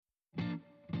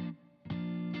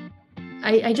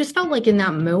I just felt like in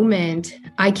that moment,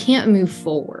 I can't move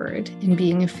forward in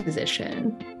being a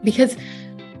physician because,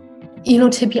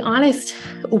 to be honest,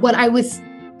 I was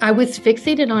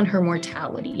fixated on her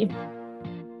mortality.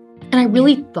 And I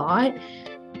really thought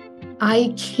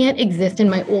I can't exist in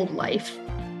my old life,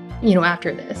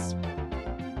 after this.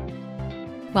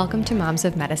 Welcome to Moms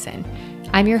of Medicine.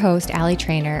 I'm your host, Allie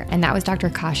Trainer, and that was Dr.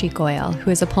 Kashi Goyal,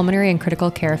 who is a pulmonary and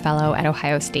critical care fellow at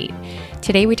Ohio State.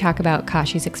 Today, we talk about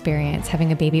Kashi's experience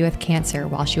having a baby with cancer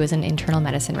while she was in internal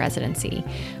medicine residency.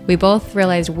 We both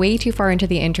realized way too far into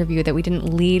the interview that we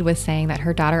didn't lead with saying that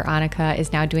her daughter, Anika,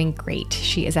 is now doing great.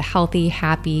 She is a healthy,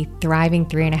 happy, thriving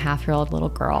 3.5-year-old little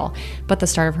girl, but the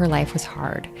start of her life was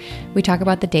hard. We talk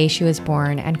about the day she was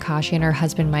born and Kashi and her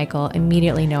husband, Michael,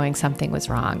 immediately knowing something was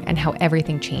wrong and how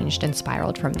everything changed and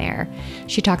spiraled from there.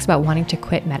 She talks about wanting to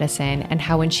quit medicine and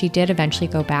how when she did eventually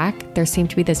go back, there seemed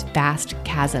to be this vast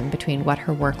chasm between what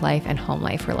her work life and home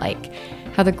life were like,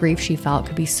 how the grief she felt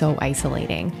could be so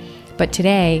isolating. But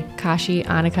today, Kashi,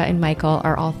 Anika, and Michael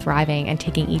are all thriving and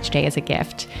taking each day as a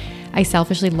gift. I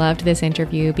selfishly loved this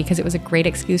interview because it was a great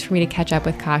excuse for me to catch up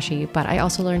with Kashi, but I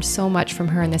also learned so much from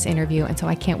her in this interview, and so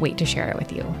I can't wait to share it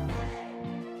with you.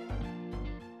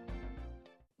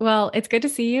 Well, it's good to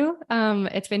see you.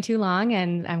 It's been too long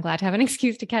and I'm glad to have an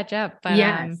excuse to catch up. But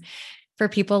yes. For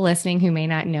people listening who may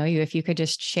not know you, if you could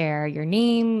just share your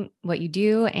name, what you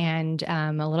do, and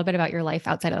a little bit about your life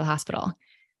outside of the hospital.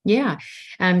 Yeah.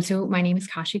 So my name is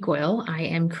Kashi Goyal. I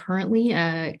am currently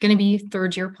going to be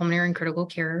third-year pulmonary and critical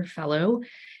care fellow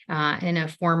and a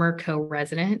former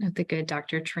co-resident of the good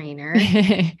Dr. Trainer.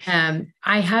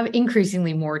 I have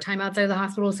increasingly more time outside of the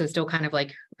hospital, so still kind of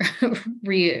like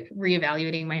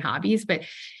reevaluating my hobbies, but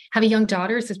have a young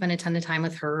daughter, so spend a ton of time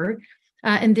with her.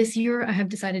 And this year I have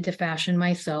decided to fashion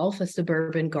myself a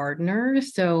suburban gardener.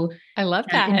 So I love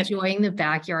that. Enjoying the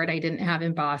backyard I didn't have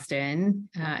in Boston.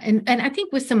 And I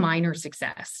think with some minor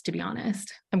success, to be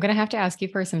honest. I'm going to have to ask you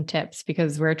for some tips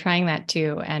because we're trying that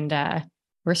too. And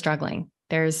we're struggling.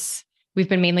 We've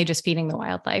been mainly just feeding the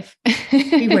wildlife.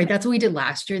 Right. That's what we did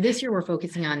last year. This year we're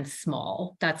focusing on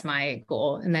small. That's my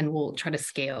goal. And then we'll try to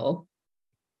scale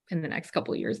in the next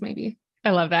couple of years, maybe. I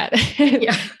love that.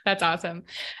 Yeah. That's awesome.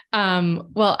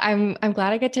 Well, I'm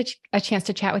glad I get a chance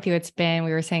to chat with you.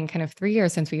 We were saying kind of 3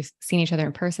 years since we've seen each other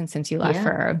in person since you left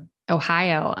for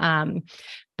Ohio.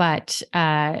 But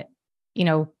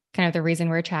kind of the reason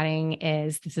we're chatting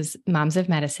is this is Moms of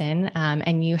Medicine.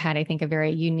 And you had, I think, a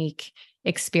very unique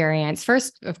experience.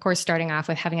 First, of course, starting off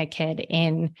with having a kid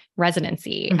in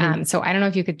residency. Mm-hmm. So I don't know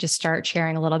if you could just start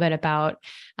sharing a little bit about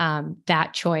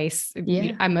that choice.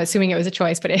 Yeah. I'm assuming it was a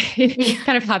choice, but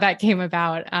kind of how that came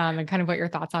about and kind of what your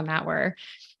thoughts on that were.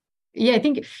 Yeah, I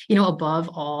think, above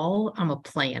all, I'm a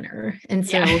planner. And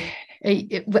so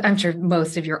I'm sure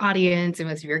most of your audience and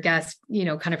most of your guests,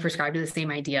 kind of prescribe to the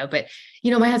same idea. But,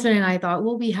 my husband and I thought,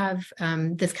 well, we have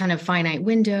this kind of finite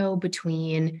window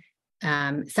between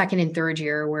second and third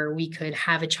year where we could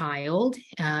have a child.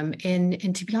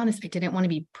 And to be honest, I didn't want to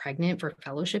be pregnant for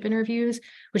fellowship interviews,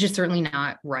 which is certainly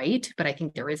not right, but I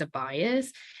think there is a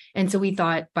bias. And so we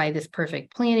thought by this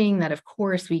perfect planning that, of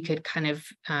course, we could kind of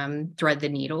thread the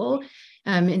needle.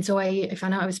 And so I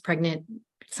found out I was pregnant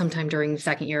sometime during the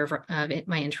second year of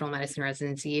my internal medicine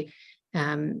residency.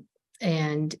 And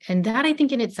that I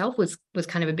think in itself was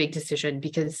kind of a big decision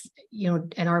because,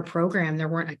 in our program, there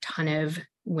weren't a ton of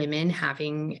women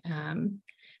having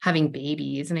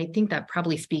babies. And I think that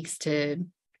probably speaks to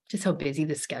just how busy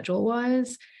the schedule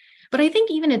was. But I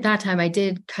think even at that time, I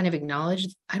did kind of acknowledge,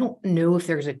 I don't know if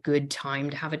there's a good time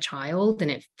to have a child, and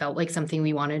it felt like something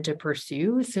we wanted to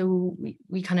pursue. So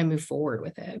we kind of moved forward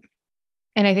with it.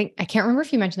 And I can't remember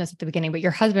if you mentioned this at the beginning, but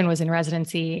your husband was in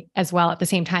residency as well at the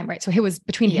same time, right? So it was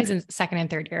between his second and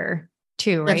third year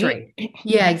too, right? That's right.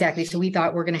 Yeah, exactly. So we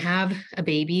thought we're going to have a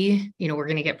baby, we're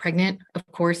going to get pregnant, of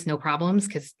course, no problems,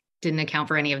 because didn't account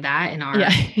for any of that in our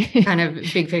kind of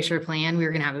big picture plan. We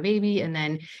were going to have a baby. And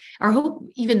then our hope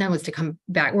even then was to come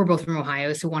back. We're both from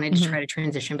Ohio, so wanted to try to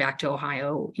transition back to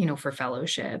Ohio, for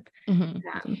fellowship.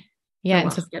 Mm-hmm.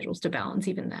 And so schedules to balance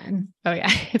even then. Oh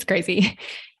yeah, it's crazy.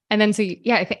 And then, so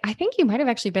I think you might've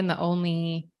actually been the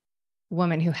only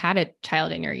woman who had a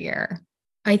child in your year.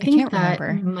 I think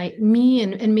that me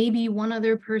and maybe one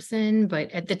other person,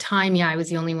 but at the time, I was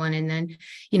the only one. And then,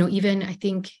 even I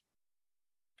think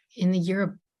in the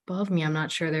year above me, I'm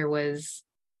not sure there was,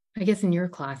 I guess in your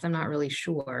class, I'm not really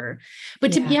sure,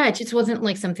 but it just wasn't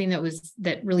like something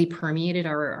that really permeated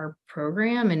our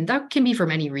program. And that can be for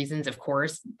many reasons, of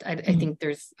course. I think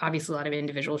there's obviously a lot of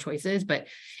individual choices, but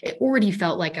it already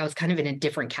felt like I was kind of in a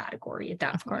different category at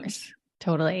that point. Of course.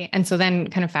 Totally. And so then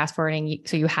kind of fast forwarding,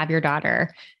 so you have your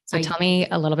daughter. So tell me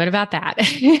a little bit about that.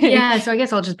 Yeah. So I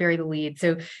guess I'll just bury the lead.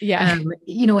 So, yeah,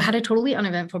 had a totally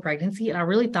uneventful pregnancy, and I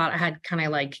really thought I had kind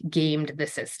of like gamed the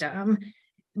system.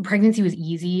 Pregnancy was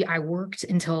easy. I worked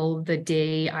until the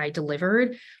day I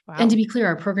delivered. Wow. And to be clear,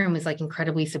 our program was like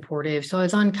incredibly supportive. So I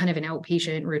was on kind of an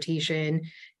outpatient rotation,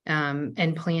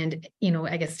 and planned,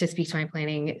 I guess to speak to my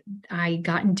planning, I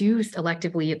got induced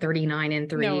electively at 39 and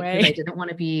 3 because I didn't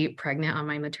want to be pregnant on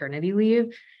my maternity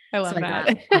leave. I love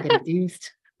that. I'll get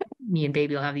induced. Me and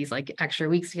baby will have these like extra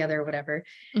weeks together or whatever.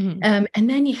 Mm-hmm. And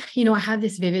then, I had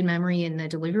this vivid memory in the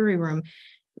delivery room.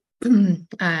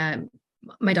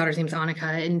 My daughter's name's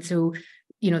Anika. And so,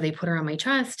 they put her on my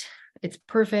chest. It's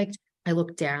perfect. I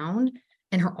looked down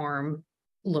and her arm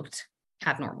looked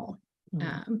abnormal.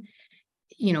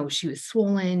 Mm-hmm. She was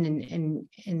swollen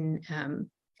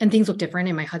and things looked different.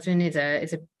 And my husband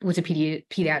was a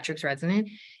pediatrics resident.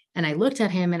 And I looked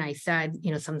at him and I said,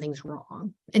 something's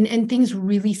wrong. And things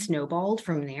really snowballed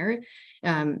from there.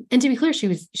 And to be clear,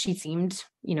 she seemed,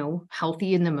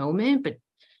 healthy in the moment, but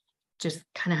just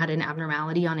kind of had an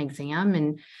abnormality on exam.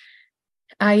 And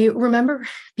I remember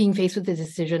being faced with the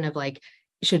decision of like,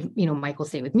 should, Michael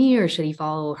stay with me or should he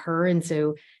follow her? And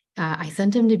so I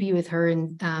sent him to be with her,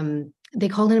 and they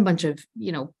called in a bunch of,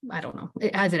 I don't know,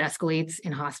 as it escalates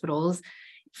in hospitals.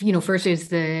 First it was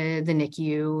the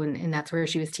NICU, and that's where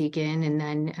she was taken. And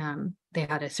then they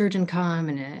had a surgeon come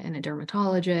and a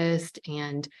dermatologist.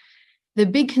 And the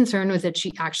big concern was that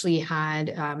she actually had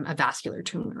a vascular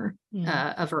tumor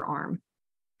of her arm.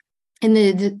 And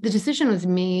the decision was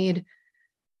made,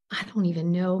 I don't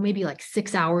even know, maybe like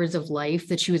 6 hours of life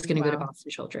that she was going to go to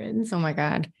Boston Children's. Oh my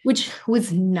God. Which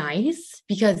was nice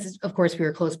because of course we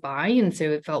were close by. And so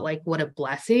it felt like what a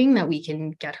blessing that we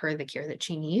can get her the care that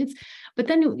she needs. But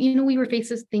then, we were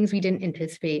faced with things we didn't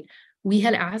anticipate. We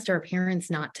had asked our parents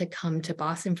not to come to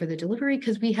Boston for the delivery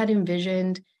because we had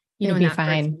envisioned, in that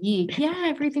first week,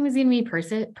 everything was going to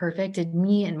be perfect. And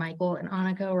me and Michael and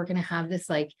Anika were going to have this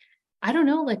like, I don't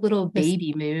know, like little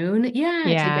baby moon. To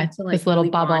get to like this little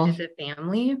really bubble as a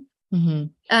family.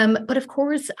 Mm-hmm. But of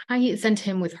course I sent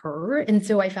him with her. And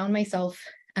so I found myself,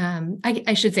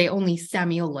 I should say only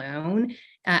semi-alone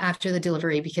after the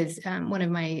delivery because one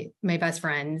of my best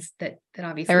friends that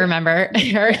obviously I remember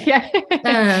her.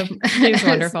 She's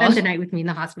wonderful. Spent the night with me in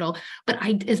the hospital. But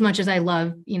I, as much as I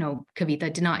love,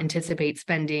 Kavita, did not anticipate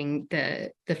spending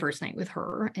the first night with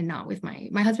her and not with my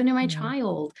husband and my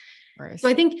child. So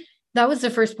I think that was the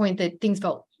first point that things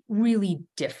felt really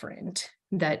different,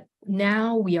 that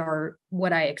now we are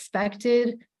what I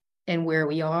expected and where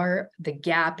we are, the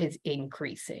gap is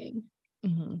increasing.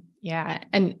 Mm-hmm. Yeah.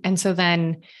 And so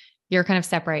then you're kind of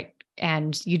separate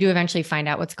and you do eventually find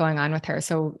out what's going on with her.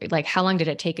 So like, how long did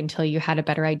it take until you had a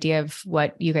better idea of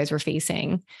what you guys were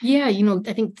facing? Yeah.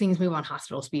 I think things move on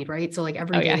hospital speed, right? So like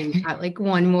every day we got like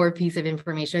one more piece of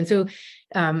information. So,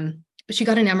 she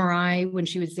got an MRI when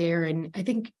she was there. And I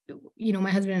think,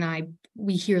 my husband and I,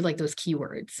 we hear like those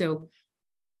keywords. So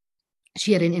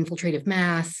she had an infiltrative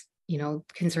mass,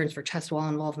 concerns for chest wall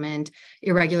involvement,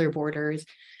 irregular borders.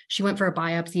 She went for a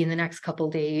biopsy in the next couple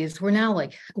of days. We're now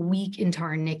like a week into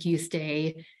our NICU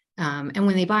stay. And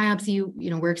when they biopsy,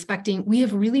 we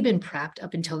have really been prepped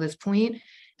up until this point.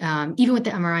 Even with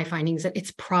the MRI findings, that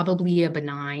it's probably a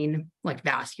benign, like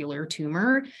vascular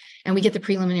tumor, and we get the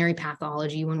preliminary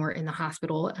pathology when we're in the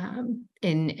hospital.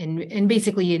 And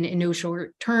basically, in no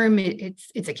short term,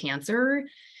 it's a cancer,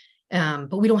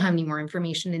 but we don't have any more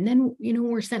information. And then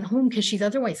we're sent home because she's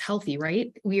otherwise healthy,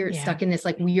 right? We are stuck in this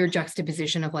like weird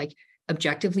juxtaposition of like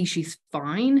objectively she's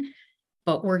fine,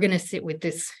 but we're gonna sit with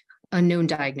this unknown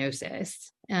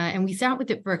diagnosis, and we sat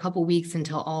with it for a couple of weeks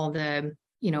until all the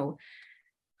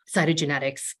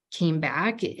cytogenetics came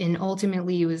back. And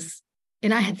ultimately it was,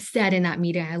 and I had said in that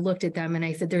meeting, I looked at them and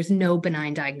I said, there's no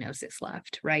benign diagnosis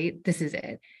left, right? This is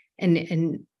it.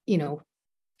 And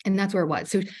that's where it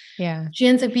was. So she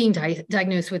ends up being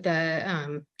diagnosed with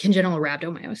a congenital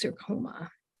rhabdomyosarcoma.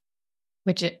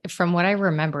 Which from what I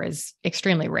remember is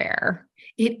extremely rare.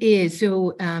 It is.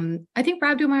 So I think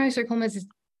rhabdomyosarcomas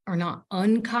are not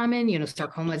uncommon,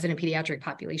 sarcomas in a pediatric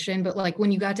population, but like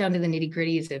when you got down to the nitty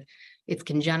gritties of it's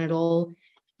congenital,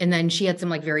 and then she had some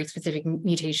like very specific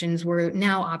mutations, we're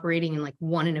now operating in like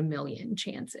 1 in a million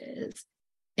chances.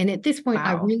 And at this point,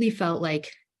 I really felt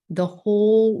like the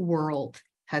whole world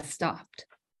has stopped.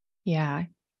 Yeah.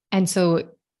 And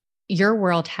so your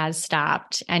world has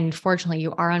stopped, and fortunately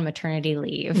you are on maternity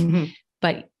leave,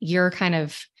 but your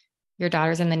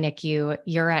daughter's in the NICU,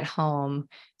 you're at home.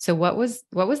 So what was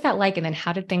that like? And then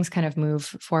how did things kind of move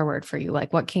forward for you?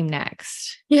 Like what came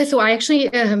next? Yeah. So I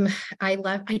actually, I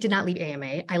left, I did not leave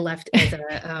AMA. I left as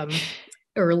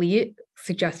early,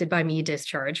 suggested by me,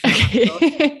 discharged from the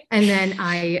hospital. And then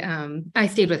I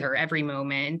stayed with her every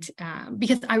moment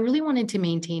because I really wanted to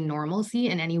maintain normalcy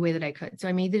in any way that I could. So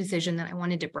I made the decision that I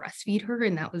wanted to breastfeed her,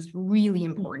 and that was really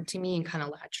important to me, and kind of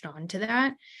latched on to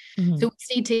that. Mm-hmm. So we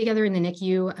stayed together in the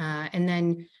NICU. And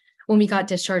then when we got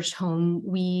discharged home,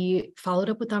 we followed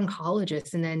up with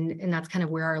oncologists, and that's kind of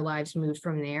where our lives moved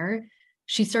from there.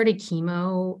 She started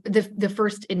chemo. The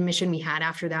first admission we had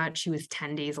after that, she was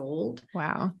 10 days old.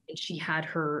 Wow. And she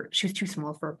was too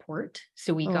small for a port.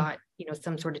 So we got,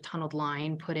 some sort of tunneled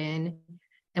line put in,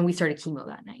 and we started chemo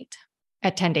that night.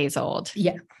 At 10 days old.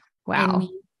 Yeah. Wow.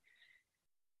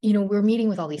 And we're meeting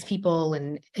with all these people,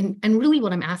 and really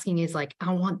what I'm asking is like,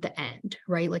 I want the end,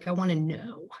 right? Like I want to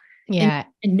know. Yeah.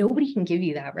 And nobody can give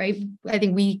you that, right? I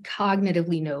think we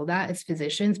cognitively know that as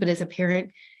physicians, but as a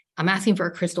parent, I'm asking for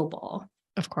a crystal ball.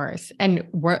 Of course. And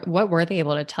what were they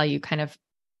able to tell you kind of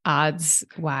odds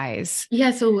wise?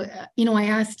 Yeah. So, I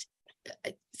asked,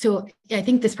 so I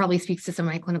think this probably speaks to some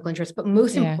of my clinical interests, but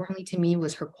most importantly to me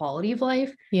was her quality of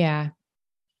life. Yeah.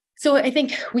 So I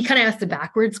think we kind of asked the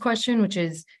backwards question, which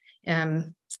is,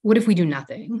 what if we do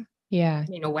nothing? Yeah.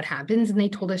 What happens? And they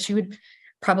told us she would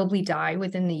probably die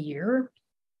within the year.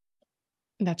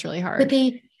 That's really hard. But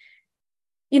they,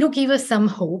 gave us some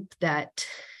hope that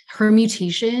her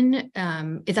mutation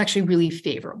is actually really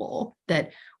favorable,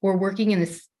 that we're working in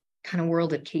this kind of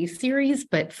world of case series,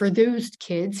 but for those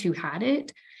kids who had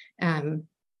it,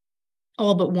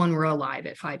 all but one were alive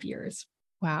at 5 years.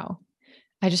 Wow.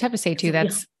 I just have to say too,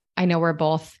 I know we're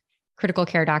both critical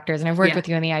care doctors, and I've worked with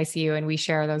you in the ICU, and we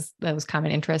share those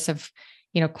common interests of,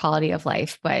 quality of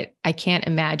life, but I can't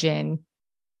imagine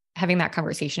having that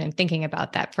conversation and thinking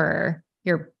about that for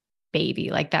your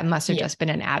baby. Like that must have just been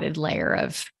an added layer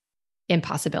of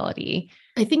impossibility.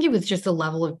 I think it was just a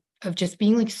level of just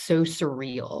being like so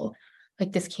surreal.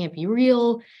 Like this can't be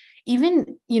real.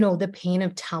 Even, the pain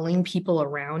of telling people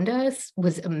around us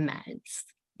was immense,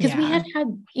 because we had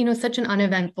such an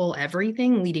uneventful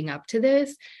everything leading up to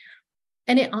this.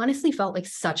 And it honestly felt like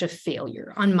such a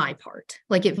failure on my part.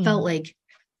 Like it felt like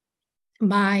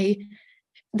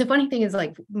the funny thing is,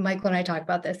 like, Michael and I talk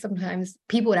about this sometimes.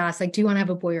 People would ask, like, do you want to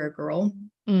have a boy or a girl?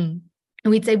 And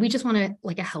we'd say, we just want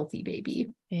a healthy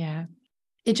baby. Yeah.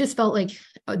 It just felt like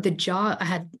the job I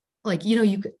had, like,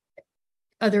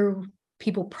 other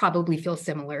people probably feel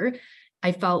similar.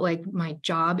 I felt like my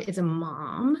job as a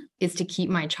mom is to keep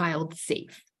my child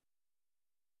safe.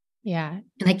 Yeah.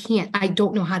 And I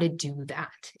don't know how to do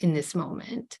that in this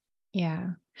moment.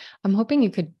 Yeah. I'm hoping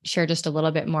you could share just a little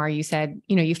bit more. You said,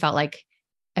 you felt like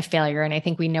a failure. And I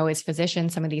think we know as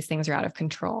physicians, some of these things are out of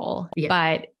control,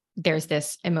 but there's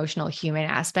this emotional human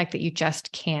aspect that you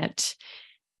just can't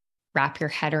wrap your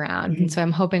head around. And so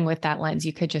I'm hoping with that lens,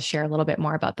 you could just share a little bit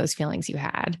more about those feelings you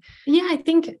had. Yeah.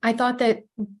 I thought that,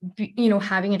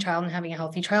 having a child and having a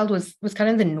healthy child was kind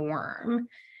of the norm.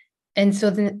 And so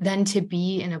then to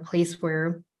be in a place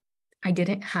where I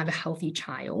didn't have a healthy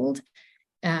child,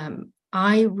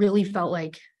 I really felt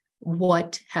like,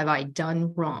 what have I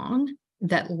done wrong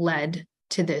that led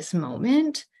to this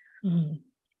moment? And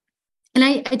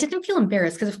I didn't feel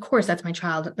embarrassed, because of course that's my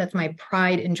child, that's my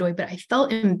pride and joy, but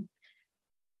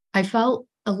I felt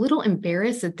a little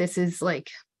embarrassed that this is like,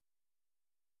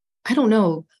 I don't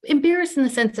know, embarrassed in the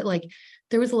sense that like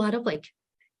there was a lot of like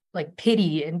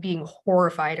pity and being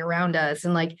horrified around us,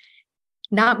 and like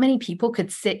not many people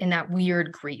could sit in that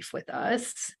weird grief with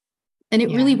us. And it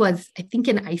really was, I think,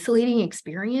 an isolating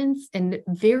experience, and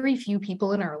very few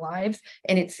people in our lives,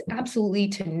 and it's absolutely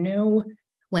to no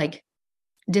like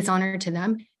dishonor to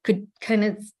them, could kind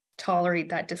of tolerate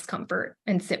that discomfort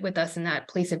and sit with us in that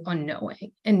place of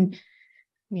unknowing. And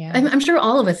I'm sure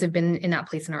all of us have been in that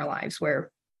place in our lives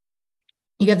where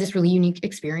you have this really unique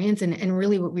experience, and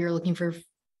really what we were looking for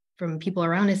from people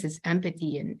around us is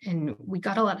empathy, and we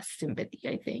got a lot of sympathy,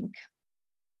 I think.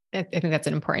 I think that's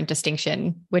an important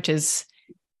distinction, which is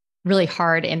really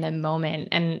hard in the moment.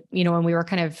 And, when we were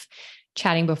kind of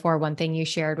chatting before, one thing you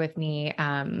shared with me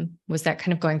was that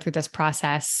kind of going through this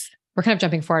process, we're kind of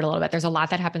jumping forward a little bit. There's a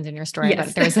lot that happens in your story,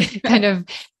 but there's a kind of,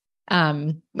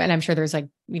 and I'm sure there's like,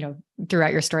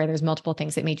 throughout your story, there's multiple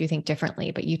things that made you think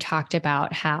differently, but you talked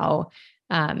about how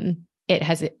it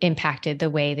has impacted the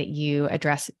way that you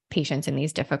address patients in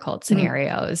these difficult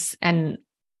scenarios. And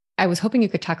I was hoping you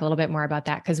could talk a little bit more about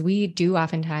that, because we do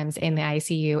oftentimes in the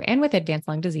ICU and with advanced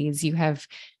lung disease, you have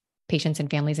patients and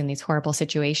families in these horrible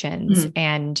situations,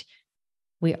 and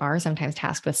we are sometimes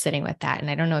tasked with sitting with that.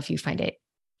 And I don't know if you find it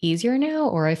easier now,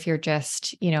 or if you're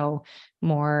just,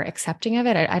 more accepting of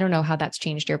it. I don't know how that's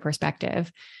changed your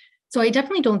perspective. So I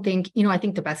definitely don't think, I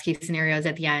think the best case scenario is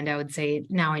at the end, I would say,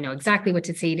 now I know exactly what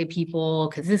to say to people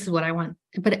because this is what I want.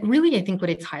 But really, I think what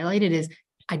it's highlighted is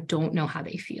I don't know how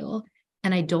they feel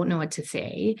and I don't know what to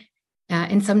say.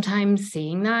 And sometimes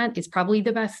saying that is probably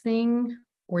the best thing,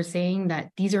 or saying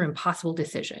that these are impossible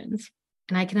decisions.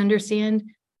 And I can understand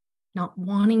not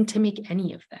wanting to make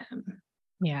any of them.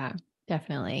 Yeah,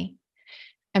 definitely.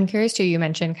 I'm curious too, you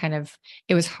mentioned kind of,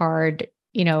 it was hard,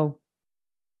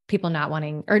 people not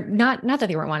wanting, or not that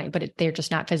they weren't wanting, but they're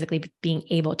just not physically being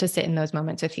able to sit in those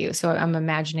moments with you. So I'm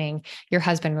imagining your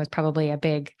husband was probably a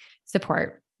big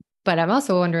support, but I'm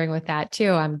also wondering with that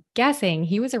too, I'm guessing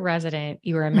he was a resident.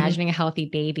 You were imagining a healthy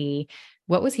baby.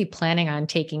 What was he planning on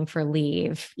taking for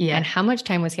leave? Yeah. And how much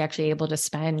time was he actually able to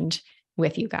spend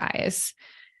with you guys?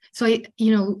 So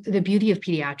the beauty of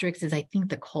pediatrics is I think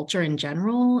the culture in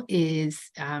general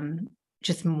is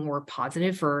just more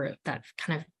positive for that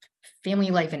kind of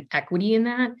family life and equity in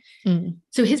that.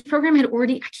 So his program had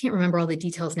already, I can't remember all the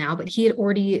details now, but he had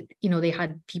already, they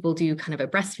had people do kind of a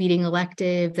breastfeeding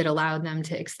elective that allowed them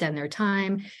to extend their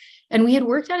time. And we had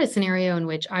worked out a scenario in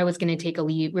which I was going to take a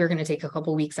leave. We were going to take a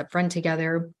couple of weeks up front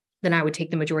together. Then I would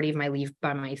take the majority of my leave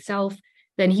by myself.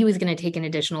 Then he was going to take an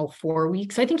additional 4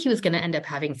 weeks. So I think he was going to end up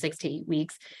having 6 to 8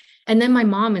 weeks. And then my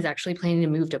mom is actually planning to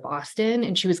move to Boston,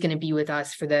 and she was going to be with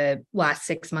us for the last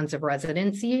 6 months of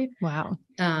residency. Wow.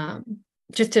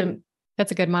 That's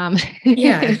a good mom.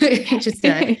 Yeah. just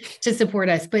to support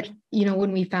us. But,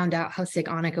 when we found out how sick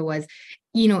Anika was,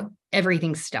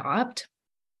 everything stopped.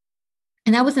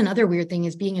 And that was another weird thing,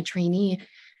 is being a trainee.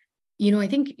 I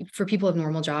think for people with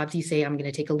normal jobs, you say, I'm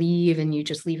going to take a leave and you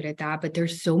just leave it at that. But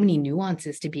there's so many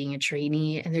nuances to being a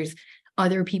trainee, and there's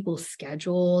other people's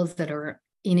schedules that are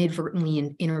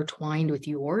inadvertently intertwined with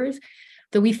yours,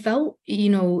 that we felt,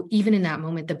 even in that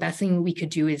moment, the best thing we could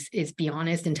do is be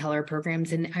honest and tell our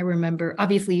programs. And I remember,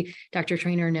 obviously, Dr.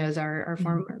 Trainer knows our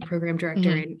former program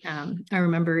director. And I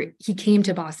remember he came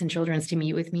to Boston Children's to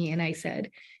meet with me, and I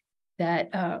said that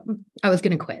I was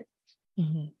going to quit.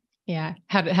 Yeah.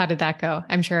 How did that go?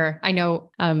 I'm sure, I know,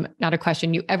 not a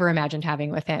question you ever imagined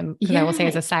having with him. Because I will say,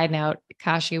 as a side note,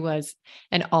 Kashi was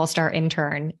an all-star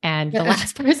intern and the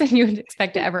last person you would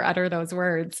expect to ever utter those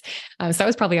words. So that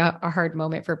was probably a hard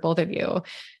moment for both of you.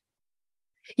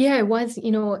 Yeah, it was.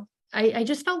 I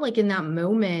just felt like in that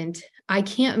moment, I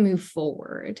can't move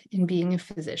forward in being a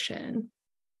physician.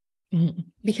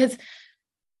 Because,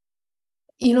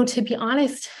 to be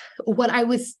honest,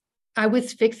 I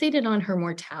was fixated on her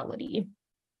mortality.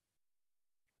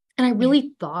 And I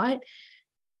really thought,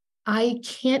 I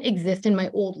can't exist in my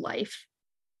old life,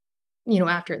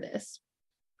 after this.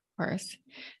 Of course.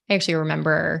 I actually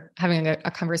remember having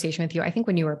a conversation with you, I think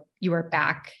when you were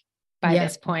back by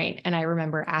this point, and I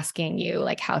remember asking you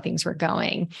like how things were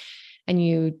going, and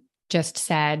you just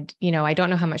said, I don't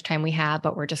know how much time we have,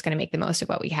 but we're just going to make the most of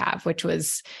what we have, which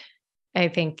was, I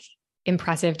think,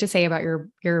 impressive to say about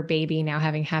your baby now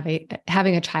having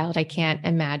a child. I can't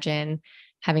imagine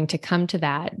having to come to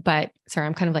that, but sorry,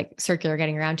 I'm kind of like circular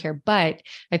getting around here, but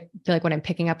I feel like what I'm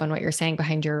picking up on what you're saying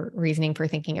behind your reasoning for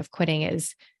thinking of quitting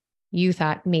is you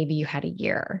thought maybe you had a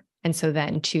year. And so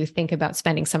then to think about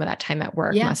spending some of that time at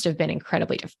work must have been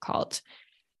incredibly difficult.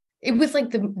 It was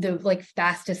like the like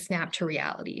fastest snap to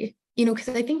reality, because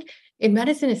I think in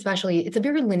medicine, especially, it's a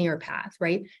very linear path,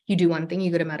 right? You do one thing,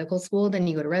 you go to medical school, then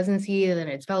you go to residency, and then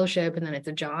it's fellowship, and then it's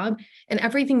a job, and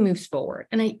everything moves forward.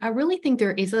 And I really think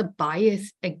there is a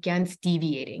bias against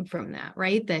deviating from that,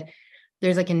 right? That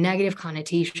there's like a negative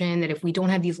connotation that if we don't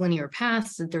have these linear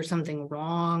paths, that there's something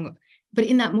wrong. But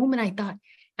in that moment, I thought,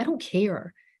 I don't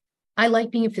care. I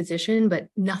like being a physician, but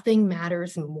nothing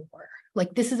matters more.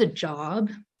 Like, this is a job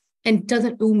and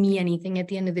doesn't owe me anything at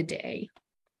the end of the day.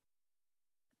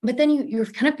 But then you're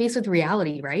kind of faced with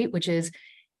reality, right? Which is,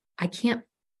 I can't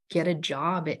get a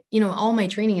job at, all my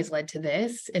training has led to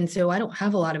this. And so I don't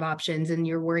have a lot of options, and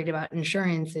you're worried about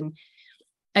insurance. And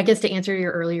I guess to answer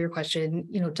your earlier question,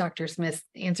 Dr. Smith's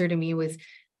answer to me was,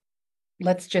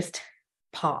 let's just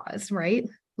pause, right?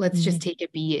 Let's just take a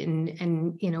beat,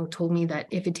 and told me that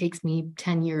if it takes me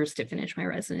 10 years to finish my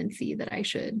residency, that I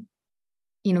should,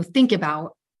 think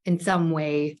about in some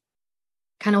way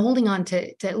kind of holding on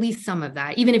to at least some of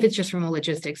that, even if it's just from a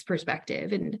logistics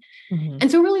perspective. And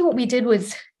so really what we did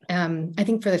was, I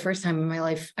think for the first time in my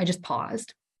life, I just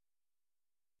paused.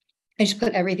 I just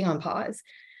put everything on pause.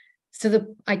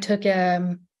 So I took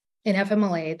an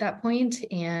FMLA at that point,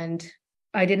 and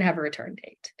I didn't have a return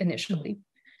date initially.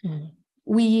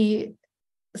 We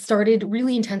started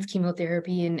really intense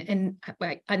chemotherapy, and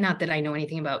not that I know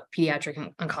anything about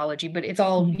pediatric oncology, but it's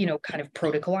all, kind of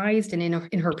protocolized. And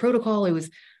in her protocol, it was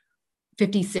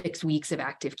 56 weeks of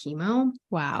active chemo.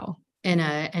 Wow.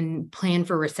 And plan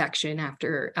for resection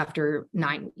after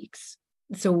 9 weeks.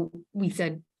 So we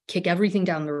said, kick everything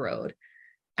down the road.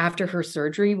 After her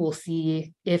surgery, we'll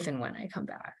see if and when I come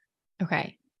back.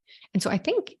 Okay. And so I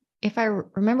think if I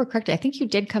remember correctly, I think you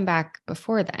did come back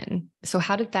before then. So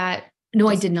how did that? No,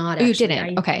 I did not. Oh, you actually.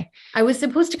 didn't. Okay. I was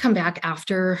supposed to come back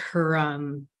after her,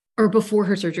 or before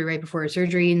her surgery, right before her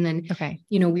surgery. And then, okay,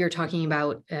 we were talking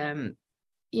about,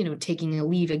 taking a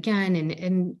leave again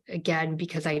and again,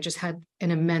 because I just had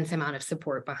an immense amount of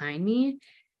support behind me.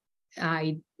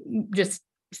 I just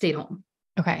stayed home.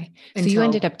 Okay. So you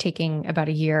ended up taking about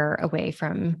a year away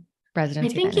from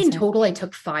residency. I think in total, I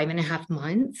took 5.5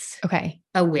 months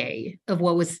away of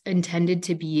what was intended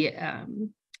to be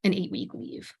an 8-week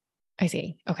leave. I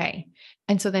see. Okay.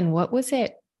 And so then what was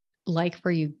it like for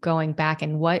you going back,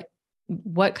 and what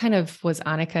kind of was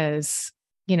Anika's,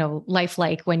 life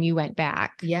like when you went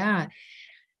back? Yeah.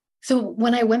 So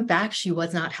when I went back, she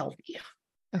was not healthy.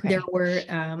 Okay. There were,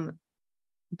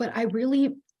 but I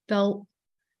really felt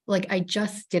like I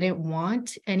just didn't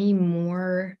want any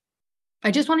more.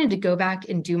 I just wanted to go back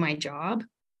and do my job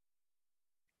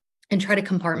and try to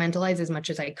compartmentalize as much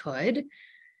as I could.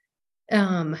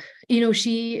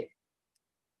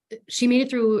 She made it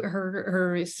through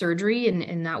her surgery,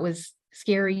 and that was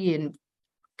scary and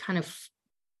kind of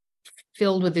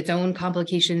filled with its own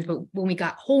complications. But when we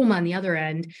got home on the other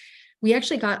end, we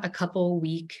actually got a couple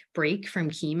week break from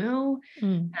chemo.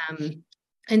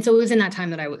 And so it was in that time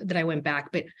that I went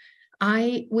back, but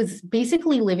I was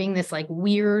basically living this like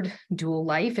weird dual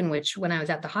life in which when I was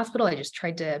at the hospital, I just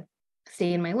tried to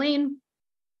stay in my lane,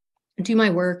 do my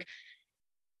work.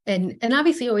 And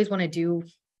obviously always want to do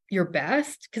your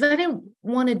best, because I didn't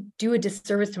want to do a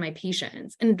disservice to my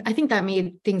patients. And I think that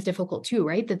made things difficult too,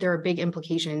 right? That there are big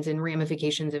implications and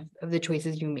ramifications of the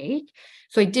choices you make.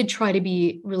 So I did try to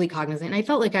be really cognizant. And I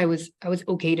felt like I was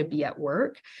okay to be at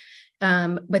work.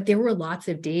 But there were lots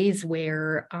of days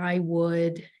where I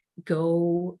would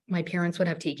go, my parents would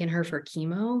have taken her for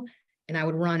chemo, and I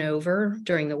would run over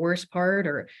during the worst part,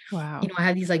 or, wow. I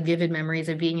have these like vivid memories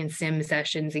of being in sim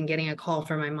sessions and getting a call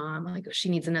from my mom, like, she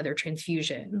needs another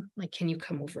transfusion. Like, can you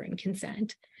come over and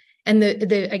consent? And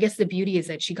I guess the beauty is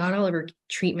that she got all of her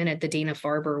treatment at the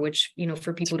Dana-Farber, which,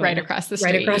 for people right across the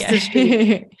street. Right across the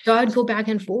street. So I'd go back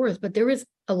and forth, but there was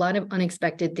a lot of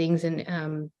unexpected things.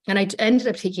 And I ended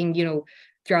up taking,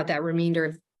 throughout that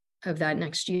remainder of that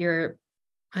next year,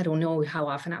 I don't know how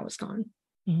often I was gone.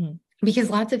 Mm-hmm.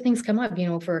 Because lots of things come up,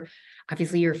 for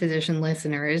obviously your physician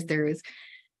listeners,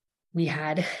 we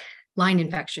had line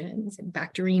infections and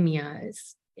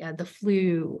bacteremias, the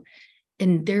flu,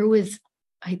 and there was,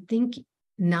 I think,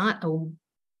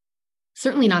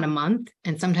 certainly not a month,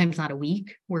 and sometimes not a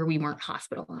week where we weren't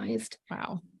hospitalized.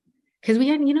 Wow. Because we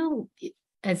had,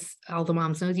 as all the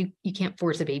moms knows, you can't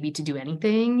force a baby to do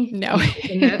anything. No.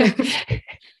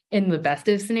 In the best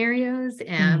of scenarios,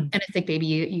 and a sick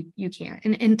baby, you can't.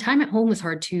 And time at home was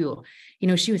hard too.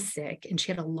 She was sick and she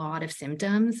had a lot of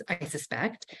symptoms, I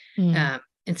suspect. And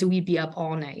so we'd be up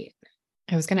all night.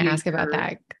 I was going to ask about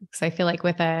that, because I feel like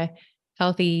with a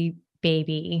healthy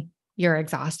baby, you're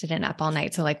exhausted and up all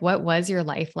night. So like, what was your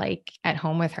life like at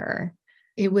home with her?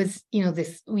 It was,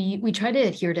 we tried to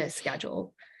adhere to a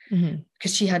schedule,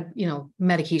 because she had,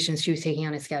 medications she was taking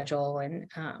on a schedule,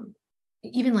 and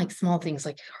even like small things,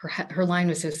 like her line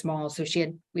was so small. So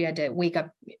we had to wake up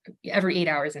every 8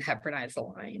 hours and heparinize the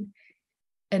line.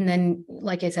 And then,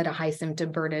 like I said, a high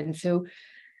symptom burden. So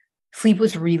sleep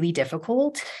was really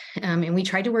difficult. And we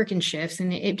tried to work in shifts,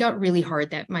 and it got really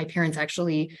hard that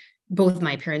both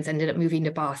my parents ended up moving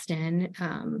to Boston,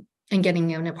 and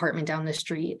getting an apartment down the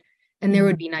street. And there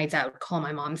would be nights I would call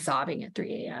my mom sobbing at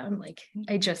 3 a.m. Like,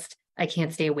 I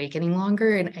can't stay awake any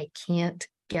longer, and I can't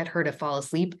get her to fall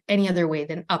asleep any other way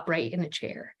than upright in a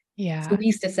chair. Yeah. So we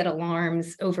used to set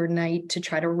alarms overnight to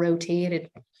try to rotate, and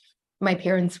my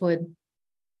parents would,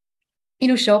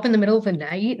 show up in the middle of the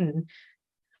night and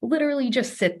literally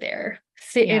just sit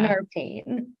in our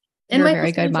pain. And You're a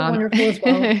very good mom. Wonderful as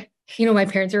well. My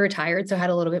parents are retired, so I had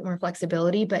a little bit more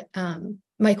flexibility, but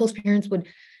Michael's parents would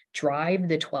drive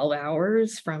the 12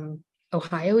 hours from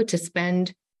Ohio to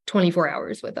spend 24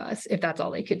 hours with us, if that's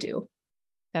all they could do.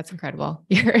 That's incredible.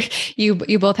 You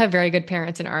both have very good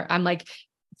parents, and I'm like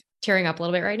tearing up a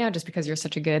little bit right now just because you're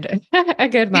such a good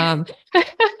mom.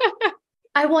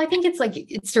 I think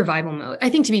it's survival mode. I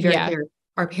think, to be very clear,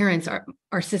 our parents,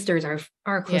 our sisters,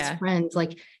 our close friends,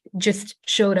 like, just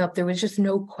showed up. There was just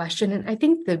no question. And I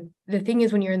think the thing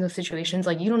is, when you're in those situations,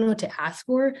 like, you don't know what to ask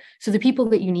for. So the people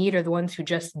that you need are the ones who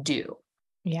just do.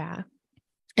 Yeah.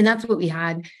 And that's what we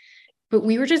had. but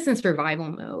we were just in survival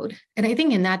mode. And I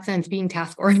think in that sense, being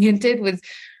task oriented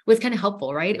was kind of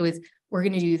helpful, right? It was, we're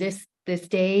going to do this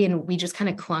day. And we just kind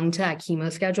of clung to that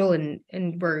chemo schedule and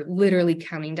we're literally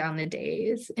counting down the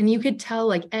days. And you could tell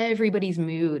like everybody's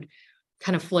mood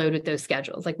kind of flowed with those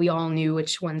schedules. Like we all knew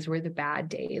which ones were the bad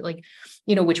day, like,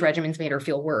 which regimens made her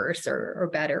feel worse or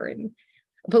better.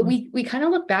 But we kind of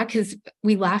look back because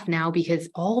we laugh now because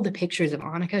all the pictures of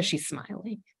Anika, she's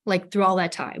smiling like through all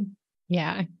that time.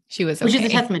 Yeah, she was okay. Which is a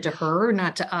testament to her,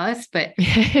 not to us, but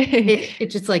it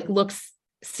just like looks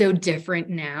so different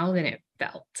now than it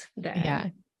felt then. Yeah.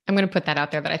 I'm going to put that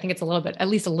out there, but I think it's at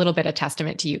least a little bit of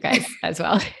testament to you guys as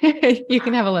well. You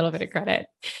can have a little bit of credit.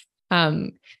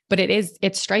 But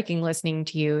it's striking listening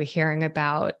to you, hearing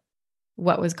about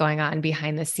what was going on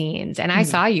behind the scenes. And I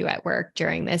saw you at work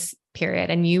during this period,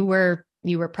 and you were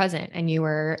present and you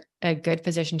were a good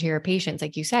physician to your patients.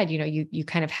 Like you said, you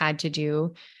kind of had to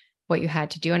do what you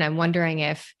had to do. And I'm wondering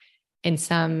if in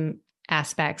some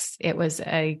aspects it was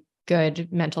a good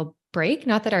mental break,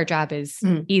 not that our job is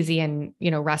easy and,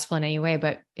 restful in any way,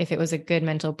 but if it was a good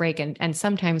mental break and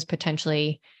sometimes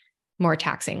potentially more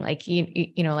taxing, like,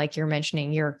 like you're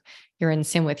mentioning, you're in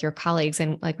sim with your colleagues.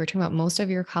 And like we're talking about, most of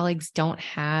your colleagues don't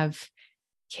have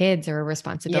kids or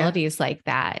responsibilities like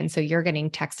that. And so you're getting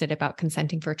texted about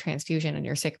consenting for a transfusion on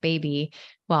your sick baby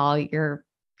while your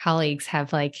colleagues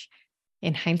have, like,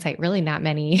 in hindsight, really not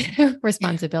many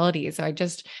responsibilities. So I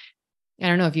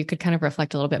don't know if you could kind of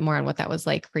reflect a little bit more on what that was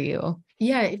like for you.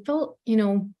 Yeah, it felt,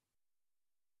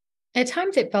 at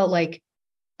times it felt like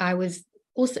I was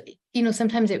also,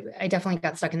 sometimes I definitely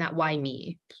got stuck in that why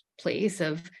me place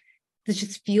of this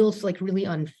just feels like really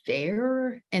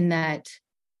unfair and that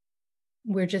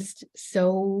we're just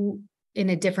so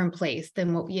in a different place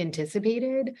than what we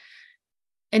anticipated.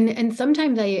 And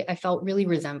sometimes I felt really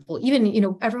resentful,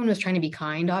 even, everyone was trying to be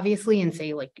kind, obviously, and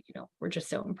say like, we're just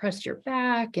so impressed you're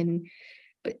back.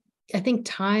 But I think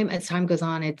as time goes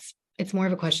on, it's more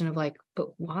of a question of like,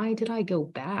 but why did I go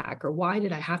back? Or why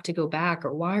did I have to go back?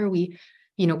 Or why are we,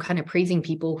 kind of praising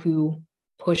people who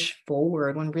push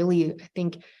forward when really I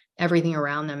think everything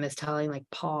around them is telling like,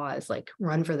 pause, like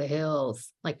run for the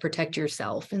hills, like protect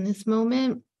yourself in this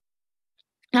moment.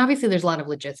 And obviously there's a lot of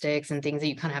logistics and things that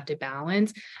you kind of have to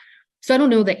balance. So I don't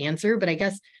know the answer, but I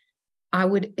guess I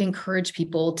would encourage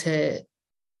people to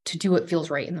do what feels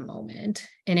right in the moment.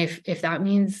 And if that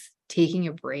means taking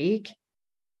a break,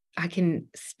 I can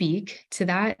speak to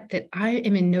that I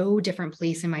am in no different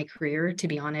place in my career, to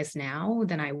be honest, now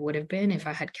than I would have been if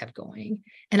I had kept going.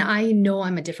 And I know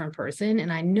I'm a different person.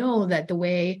 And I know that the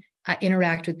way I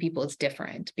interact with people is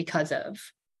different because of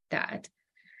that.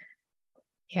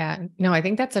 Yeah, no, I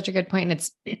think that's such a good point. And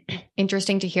it's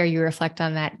interesting to hear you reflect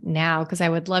on that now, because I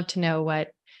would love to know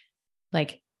what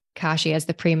like Kashi as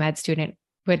the pre-med student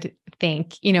would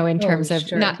think, in terms of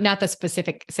sure. not the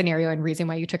specific scenario and reason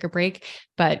why you took a break,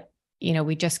 but,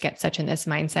 we just get such in this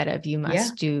mindset of you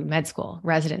must do med school,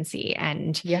 residency.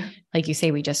 And like you say,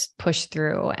 we just push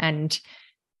through. And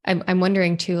I'm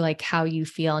wondering too, like how you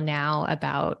feel now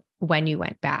about when you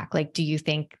went back. Like, do you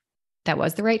think that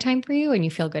was the right time for you and you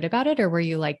feel good about it? Or were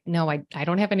you like, no, I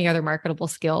don't have any other marketable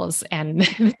skills and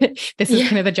this is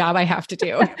kind of the job I have to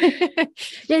do.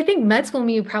 Yeah, I think med school,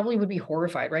 you probably would be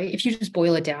horrified, right? If you just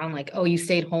boil it down, like, oh, you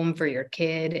stayed home for your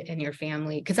kid and your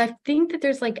family. Cause I think that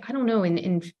there's like, I don't know,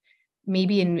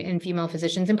 maybe in female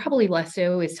physicians, and probably less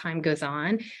so as time goes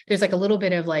on, there's like a little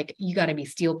bit of like, you got to be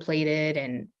steel plated.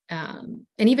 And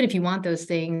even if you want those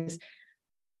things,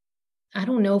 I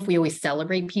don't know if we always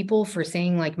celebrate people for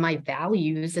saying like my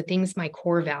values, the things my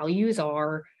core values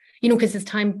are, because as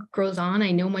time grows on,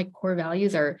 I know my core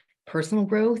values are personal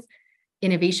growth,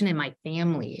 innovation, and my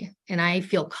family. And I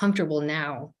feel comfortable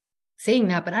now saying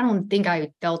that, but I don't think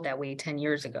I felt that way 10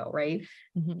 years ago. Right.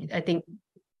 Mm-hmm. I think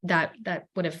that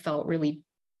would have felt really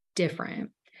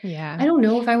different. Yeah. I don't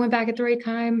know if I went back at the right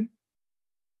time.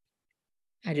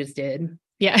 I just did.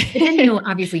 Yeah. But then,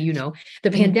 obviously,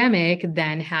 the pandemic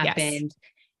then happened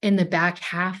in the back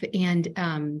half. And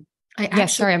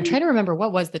sorry, I'm trying to remember,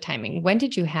 what was the timing? When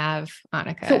did you have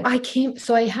Anika?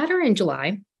 So I had her in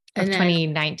July of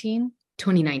 2019.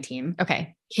 2019.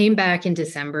 Okay. Came back in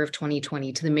December of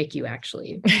 2020 to the MICU,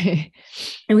 actually.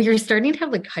 And we were starting to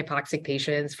have like hypoxic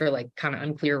patients for like kind of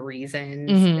unclear reasons.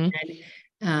 Mm-hmm.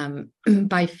 And then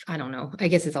by, I don't know, I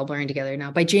guess it's all blurring together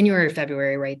now. By January or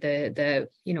February, right, the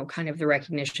kind of the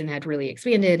recognition had really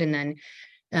expanded. And then,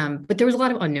 but there was a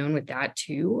lot of unknown with that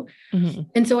too. Mm-hmm.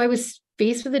 And so I was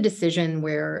faced with a decision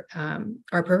where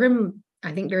our program,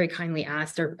 I think, very kindly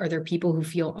asked, are there people who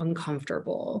feel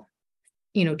uncomfortable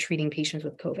treating patients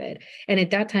with COVID. And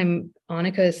at that time,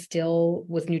 Anika still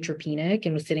was neutropenic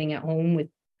and was sitting at home with,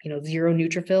 zero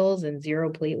neutrophils and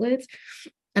zero platelets.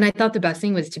 And I thought the best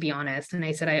thing was to be honest. And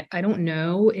I said, I don't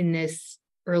know in this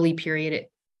early period.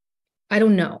 I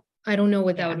don't know. I don't know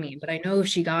what that would mean, but I know if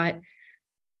she got,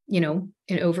 an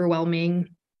overwhelming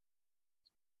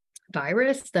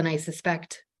virus, then I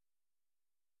suspect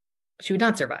she would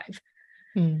not survive.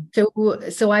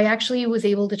 So I actually was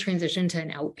able to transition to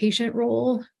an outpatient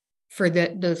role for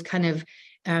those kind of,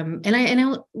 and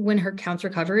I when her counts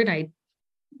recovered, I,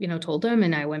 told them,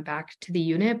 and I went back to the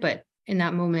unit, but in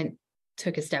that moment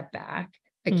took a step back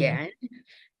again.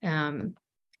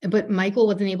 But Michael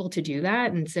wasn't able to do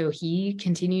that. And so he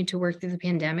continued to work through the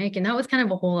pandemic. And that was kind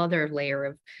of a whole other layer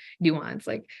of nuance.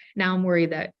 Like now I'm worried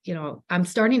that, I'm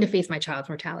starting to face my child's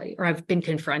mortality, or I've been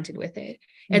confronted with it.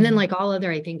 And then like all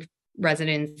other, I think,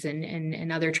 residents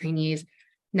and other trainees,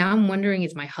 now I'm wondering,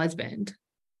 is my husband,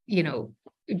 gonna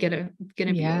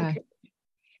be okay?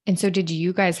 And so did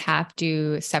you guys have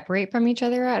to separate from each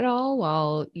other at all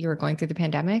while you were going through the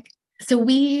pandemic? So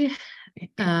I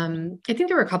think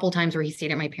there were a couple of times where he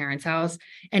stayed at my parents' house.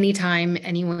 Anytime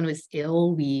anyone was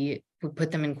ill, we would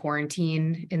put them in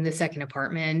quarantine in the second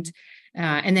apartment.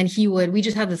 And then we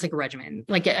just had this like regimen,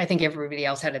 like I think everybody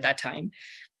else had at that time.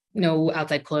 No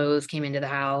outside clothes came into the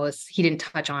house. He didn't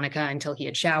touch Anika until he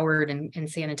had showered and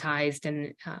sanitized.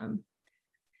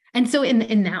 And so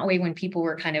in that way, when people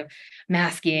were kind of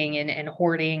masking and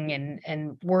hoarding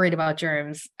and worried about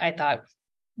germs, I thought,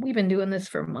 we've been doing this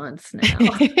for months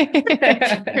now.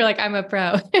 You're like, I'm a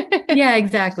pro. Yeah,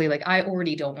 exactly. Like I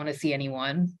already don't want to see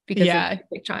anyone because of a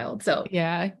sick child. So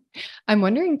I'm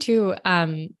wondering too,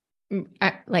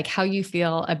 like how you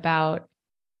feel about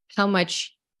how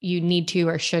much you need to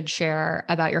or should share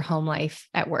about your home life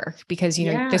at work, because,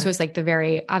 this was like the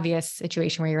very obvious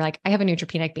situation where you're like, I have a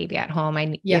neutropenic baby at home.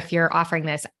 If you're offering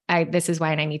this, this is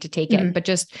why, and I need to take it. But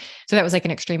so that was like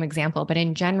an extreme example, but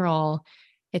in general,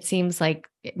 it seems like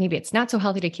maybe it's not so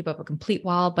healthy to keep up a complete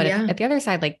wall, but at the other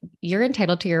side, like you're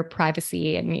entitled to your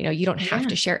privacy and, you don't have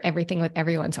to share everything with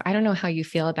everyone. So I don't know how you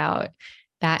feel about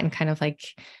that and kind of like,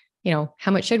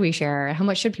 how much should we share? How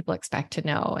much should people expect to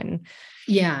know? And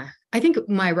I think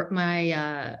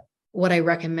my what I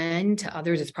recommend to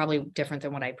others is probably different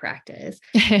than what I practice.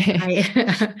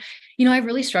 I've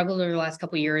really struggled over the last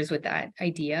couple of years with that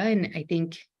idea. And I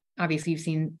think obviously you've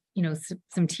seen,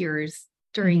 some tears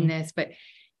during this, but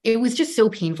it was just so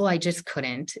painful. I just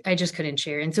couldn't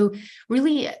share. And so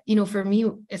really, for me,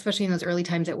 especially in those early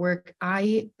times at work,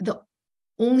 the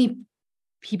only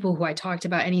people who I talked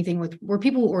about anything with were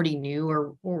people who already knew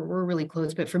or were really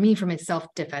close. But for me, from a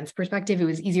self-defense perspective, it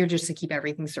was easier just to keep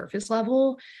everything surface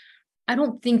level. I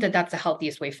don't think that that's the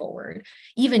healthiest way forward.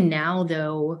 Even now,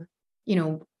 though,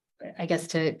 I guess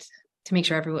to make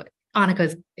sure everyone,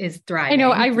 Anika is thriving. I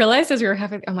know. I realized as we were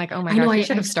having, I'm like, oh my God, I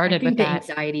should have started with that.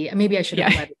 Anxiety. Maybe I should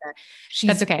have led with that.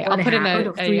 That's okay. I'll put in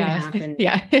a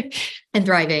 3.5 and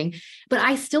thriving. But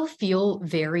I still feel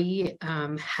very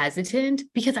hesitant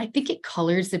because I think it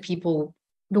colors the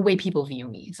way people view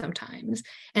me sometimes.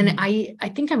 And I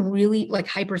think I'm really like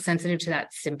hypersensitive to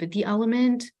that sympathy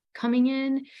element coming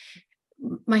in.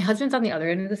 My husband's on the other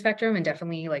end of the spectrum and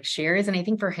definitely like shares. And I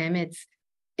think for him, it's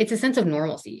a sense of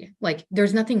normalcy. Like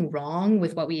there's nothing wrong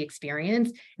with what we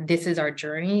experience. This is our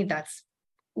journey. That's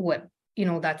what,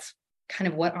 that's kind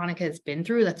of what Anika has been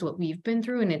through. That's what we've been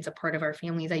through. And it's a part of our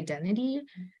family's identity.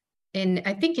 And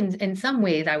I think in some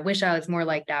ways, I wish I was more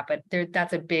like that, but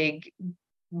that's a big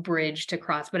bridge to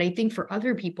cross. But I think for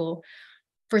other people,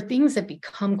 for things that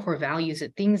become core values,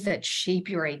 that things that shape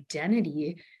your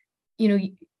identity,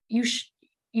 you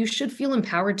should feel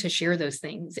empowered to share those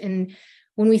things. And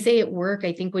when we say at work,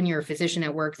 I think when you're a physician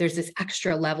at work, there's this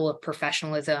extra level of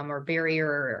professionalism or barrier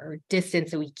or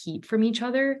distance that we keep from each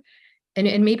other.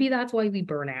 And maybe that's why we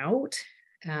burn out,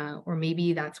 or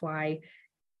maybe that's why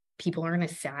people aren't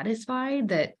as satisfied,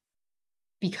 that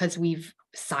because we've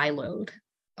siloed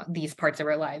these parts of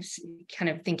our lives, kind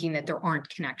of thinking that there aren't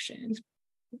connections.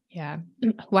 Yeah.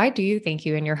 Why do you think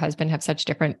you and your husband have such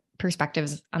different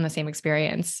perspectives on the same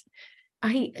experience?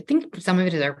 I think some of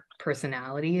it is our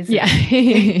personalities. Yeah.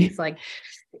 He's like,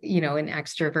 an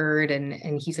extrovert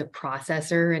and he's a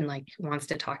processor and like wants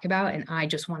to talk about, and I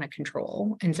just want to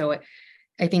control. And so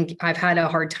I think I've had not a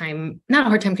hard time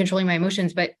controlling my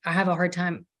emotions, but I'm having a hard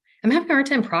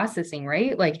time processing,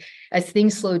 right? Like as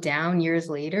things slow down years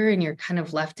later and you're kind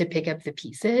of left to pick up the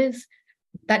pieces,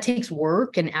 that takes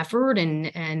work and effort.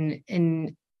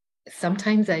 And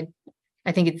sometimes I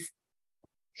think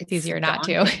it's easier not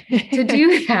to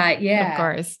do that. Yeah. Of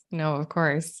course. No, of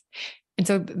course. And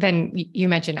so then you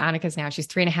mentioned Anika's now, she's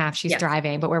 3.5, she's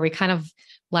thriving, but where we kind of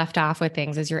left off with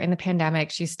things is you're in the pandemic,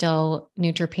 she's still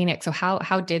neutropenic. So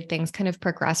how did things kind of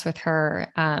progress with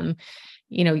her?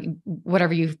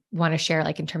 Whatever you want to share,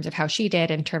 like in terms of how she did,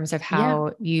 in terms of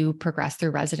how you progressed through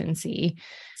residency.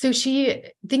 So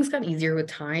things got easier with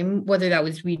time, whether that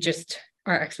was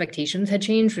our expectations had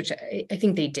changed, which I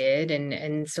think they did.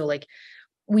 And so like,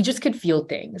 we just could feel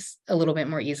things a little bit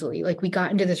more easily. Like we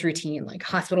got into this routine, like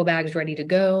hospital bags ready to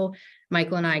go.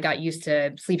 Michael and I got used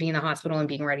to sleeping in the hospital and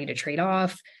being ready to trade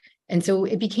off. And so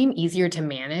it became easier to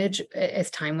manage as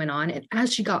time went on. And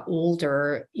as she got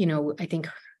older, I think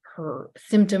her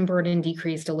symptom burden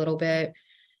decreased a little bit.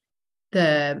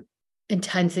 The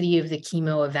intensity of the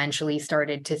chemo eventually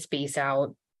started to space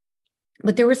out,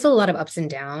 but there were still a lot of ups and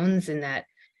downs in that,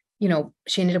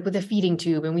 she ended up with a feeding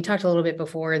tube. And we talked a little bit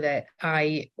before that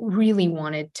I really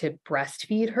wanted to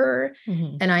breastfeed her.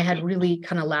 Mm-hmm. And I had really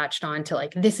kind of latched on to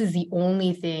like, this is the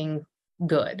only thing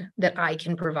good that I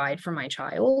can provide for my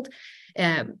child.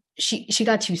 She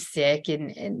got too sick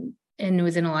and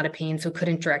was in a lot of pain, so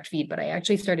couldn't direct feed, but I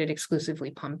actually started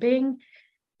exclusively pumping.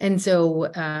 And so,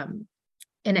 and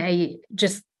I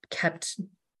just kept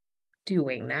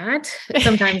doing that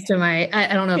sometimes to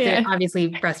I don't know if obviously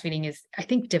breastfeeding is, I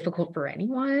think, difficult for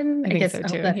anyone. I guess so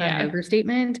too. That's not an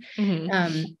overstatement.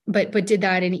 Mm-hmm. But did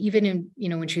that. And even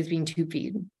in, when she was being tube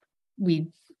feed, we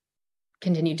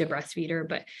continued to breastfeed her,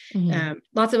 but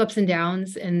lots of ups and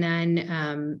downs. And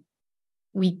then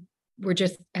we were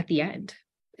just at the end.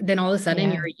 Then all of a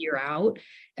sudden you're a year out.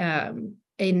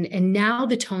 And now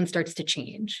the tone starts to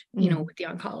change, with the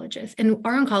oncologist. And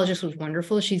our oncologist was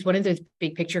wonderful. She's one of those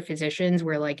big picture physicians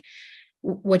where like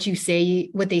what they say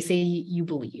you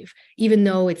believe, even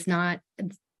though it's not,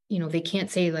 they can't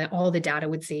say that all the data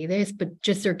would say this, but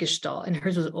just their gestalt, and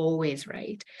hers was always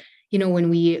right.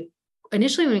 When we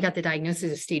got the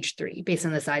diagnosis of stage 3 based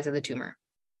on the size of the tumor,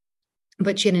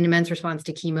 but she had an immense response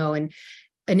to chemo. And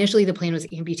initially the plan was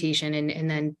amputation.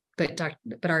 But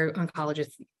our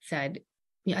oncologist said,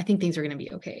 I think things are going to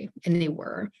be okay. And they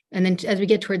were. And then as we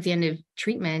get towards the end of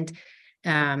treatment,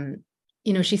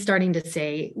 she's starting to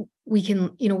say, we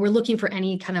can, we're looking for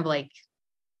any kind of like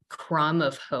crumb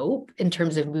of hope in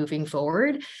terms of moving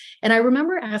forward. And I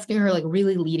remember asking her like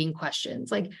really leading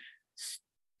questions, like,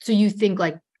 so you think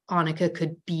like Anika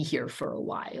could be here for a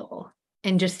while?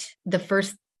 And just the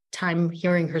first time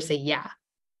hearing her say, yeah,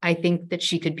 I think that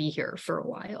she could be here for a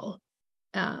while.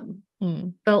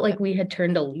 Felt like we had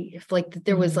turned a leaf, like that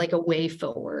there was like a way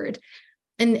forward,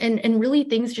 and really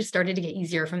things just started to get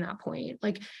easier from that point.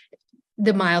 Like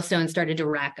the milestones started to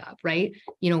rack up, right?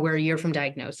 We're a year from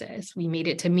diagnosis. We made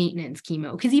it to maintenance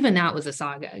chemo, because even that was a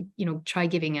saga. Try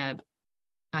giving a,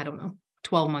 I don't know,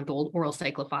 12-month-old oral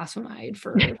cyclophosphamide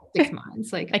for 6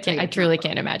 months. Like I truly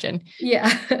can't imagine.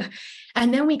 Yeah.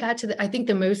 And then we got to I think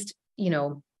the most,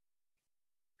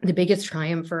 the biggest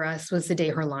triumph for us was the day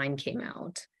her line came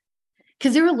out.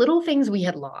 Because there were little things we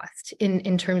had lost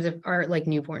in terms of our like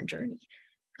newborn journey.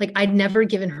 Like I'd never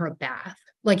given her a bath,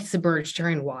 like submerged her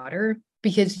in water,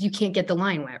 because you can't get the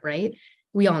line wet, right?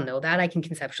 We all know that. I can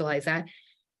conceptualize that.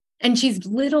 And she's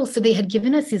little, so they had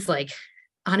given us these like,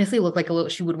 honestly looked like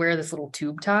she would wear this little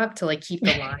tube top to like keep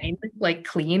the line like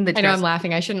clean. I know I'm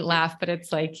laughing. I shouldn't laugh, but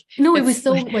it's like, no, it was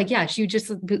so like, she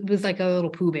just was like a little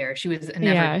Pooh Bear. She was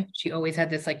she always had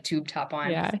this like tube top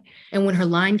on. Yeah. And when her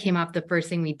line came off, the first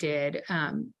thing we did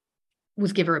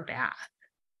was give her a bath,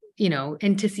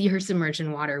 and to see her submerged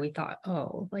in water, we thought,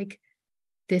 oh, like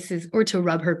this is, or to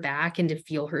rub her back and to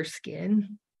feel her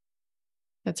skin.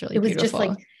 That's really beautiful. Just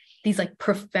like these like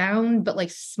profound, but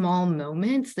like small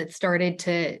moments that started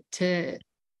to,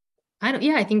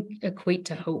 I think equate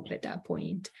to hope at that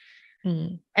point.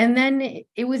 And then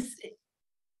it was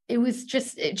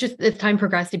just as time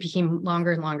progressed, it became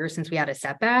longer and longer since we had a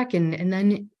setback. And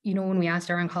then, when we asked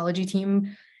our oncology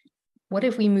team, what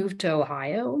if we moved to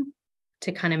Ohio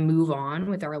to kind of move on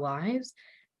with our lives?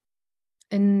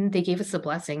 And they gave us a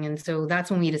blessing. And so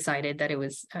that's when we decided that it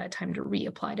was time to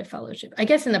reapply to fellowship. I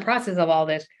guess in the process of all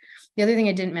this, the other thing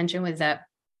I didn't mention was that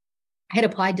I had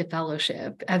applied to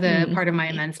fellowship as a part of my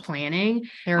immense planning.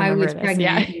 I was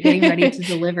pregnant and getting ready to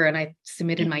deliver, and I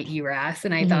submitted my ERAS,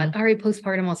 and I thought, all right,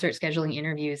 postpartum, I'll start scheduling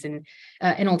interviews, and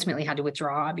ultimately had to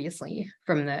withdraw, obviously,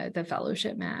 from the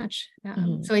fellowship match.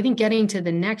 So I think getting to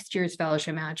the next year's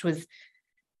fellowship match was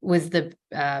the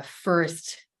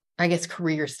first, I guess,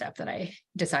 career step that I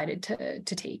decided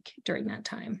to take during that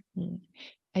time.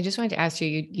 I just wanted to ask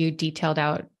you, you detailed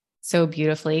out so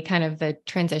beautifully kind of the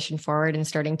transition forward and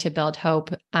starting to build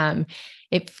hope.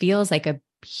 It feels like a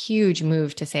huge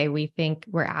move to say, we think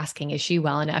we're asking, is she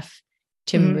well enough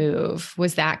to move.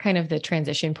 Was that kind of the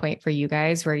transition point for you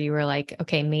guys where you were like,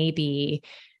 okay, maybe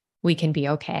we can be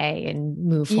okay and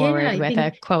move forward with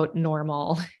a quote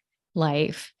normal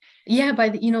life? Yeah. By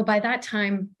that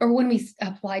time, or when we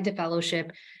applied to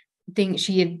fellowship,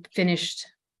 she had finished,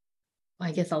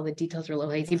 I guess all the details were a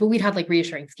little hazy, but we'd had like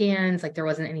reassuring scans, like there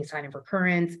wasn't any sign of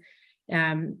recurrence.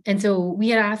 And so we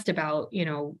had asked about,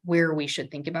 where we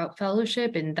should think about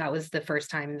fellowship. And that was the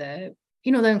first time the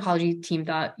oncology team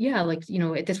thought, yeah, like,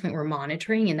 at this point we're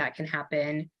monitoring and that can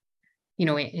happen,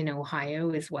 in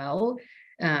Ohio as well.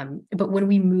 But when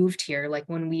we moved here, like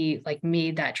when we like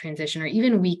made that transition, or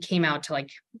even we came out to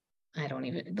like, I don't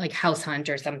even like house hunt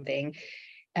or something,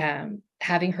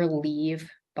 having her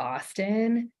leave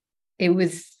Boston, it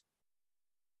was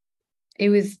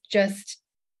just,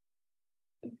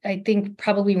 I think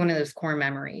probably one of those core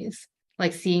memories,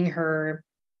 like seeing her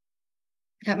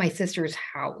at my sister's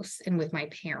house and with my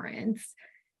parents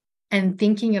and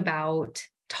talking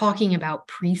about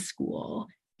preschool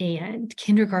and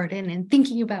kindergarten and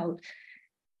thinking about,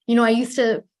 I used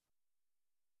to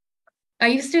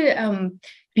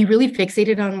be really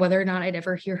fixated on whether or not I'd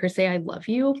ever hear her say, I love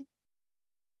you.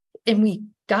 And we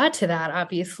got to that,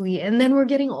 obviously. And then we're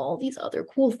getting all these other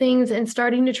cool things and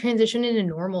starting to transition into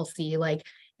normalcy. Like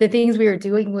the things we were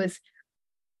doing was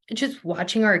just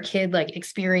watching our kid like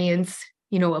experience,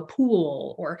 a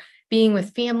pool or being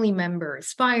with family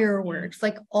members, fireworks,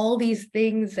 like all these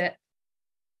things that,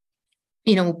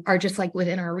 are just like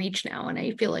within our reach now. And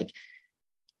I feel like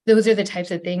those are the types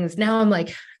of things. Now I'm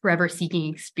like forever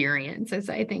seeking experiences,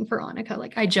 I think, for Anika.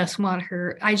 Like I just want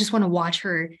to watch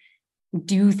her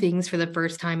do things for the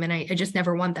first time. And I just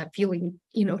never want that feeling,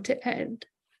 to end.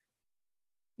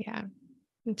 Yeah.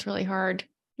 It's really hard.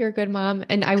 You're a good mom.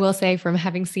 And I will say, from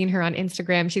having seen her on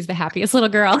Instagram, she's the happiest little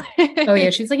girl. Oh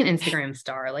yeah. She's like an Instagram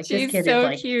star. Like she's this kid so is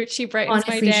like cute. She brightens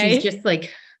honestly, my day. she's just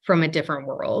like from a different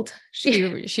world.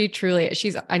 She truly,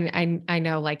 I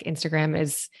know like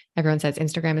everyone says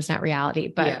Instagram is not reality,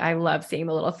 but yeah. I love seeing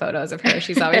the little photos of her.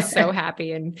 She's always so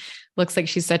happy and looks like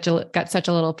she's got such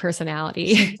a little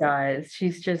personality. She does.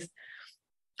 She's just,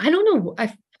 I don't know.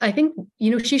 I think,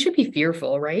 she should be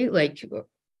fearful, right? Like,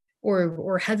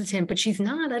 or hesitant, but she's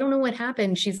not. I don't know what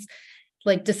happened. She's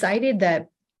like decided that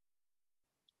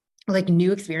like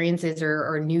new experiences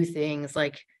or new things,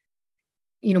 like,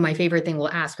 my favorite thing, we'll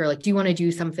ask her, like, do you want to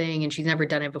do something? And she's never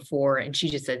done it before. And she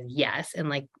just says yes. And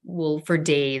like, we'll for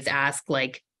days ask,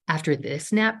 like, after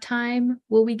this nap time,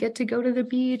 will we get to go to the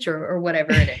beach or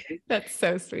whatever it is? That's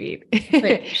so sweet.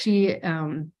 But she,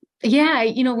 when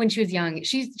she was young,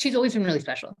 she's always been really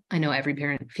special. I know every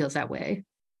parent feels that way,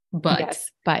 but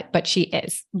yes, but she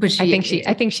is. But I think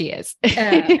she is.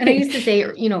 And I used to say,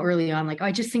 early on, like,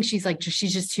 I just think she's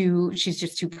just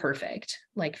too perfect,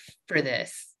 like for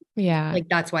this. Yeah. Like,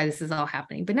 that's why this is all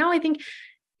happening. But now I think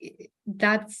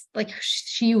that's like,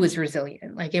 she was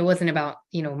resilient. Like, it wasn't about,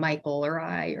 Michael or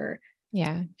I, or.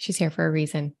 Yeah. She's here for a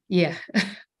reason. Yeah.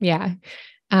 Yeah.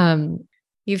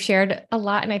 You've shared a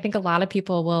lot, and I think a lot of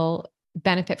people will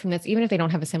benefit from this, even if they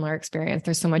don't have a similar experience.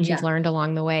 There's so much you've learned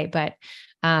along the way, but,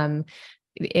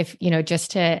 if,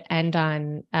 just to end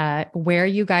on, where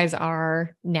you guys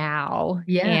are now,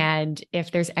 and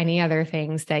if there's any other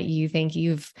things that you think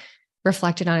you've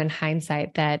reflected on in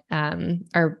hindsight that,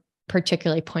 are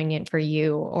particularly poignant for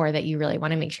you, or that you really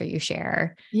want to make sure you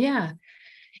share. Yeah.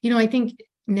 I think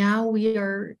now we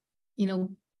are,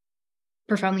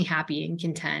 profoundly happy and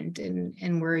content,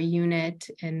 and we're a unit,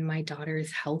 and my daughter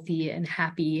is healthy and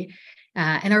happy.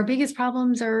 And our biggest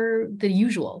problems are the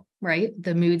usual, right?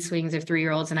 The mood swings of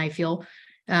 3-year-olds. And I feel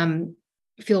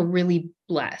really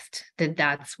blessed that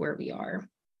that's where we are.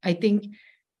 I think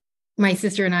my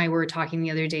sister and I were talking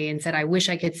the other day and said, I wish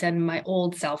I could send my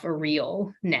old self a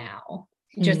reel now,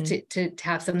 just to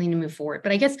have something to move forward.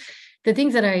 But I guess the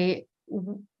things that I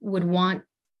would want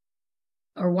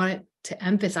to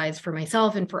emphasize for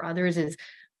myself and for others is,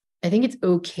 I think it's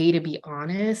okay to be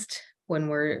honest when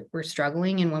we're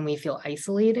struggling and when we feel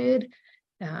isolated.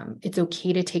 It's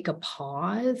okay to take a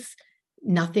pause.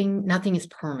 Nothing is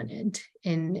permanent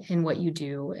in what you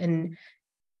do.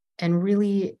 And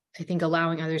really, I think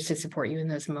allowing others to support you in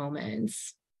those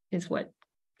moments is what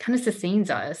kind of sustains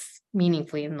us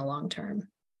meaningfully in the long term.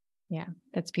 Yeah,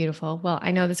 that's beautiful. Well,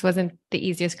 I know this wasn't the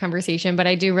easiest conversation, but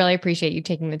I do really appreciate you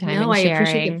taking the time and sharing. I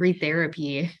appreciate the free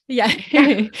therapy. Yeah.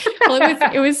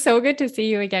 Well, it was so good to see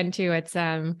you again too. It's,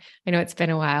 I know it's been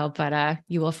a while, but,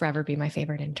 you will forever be my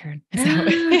favorite intern.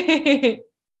 So.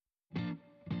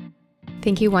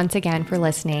 Thank you once again for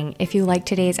listening. If you liked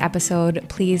today's episode,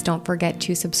 please don't forget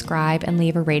to subscribe and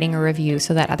leave a rating or review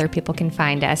so that other people can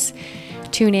find us.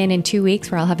 Tune in 2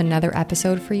 weeks where I'll have another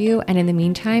episode for you. And in the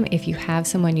meantime, if you have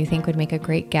someone you think would make a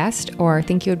great guest or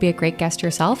think you would be a great guest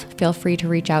yourself, feel free to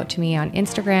reach out to me on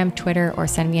Instagram, Twitter, or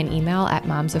send me an email at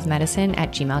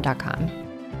momsofmedicine@gmail.com.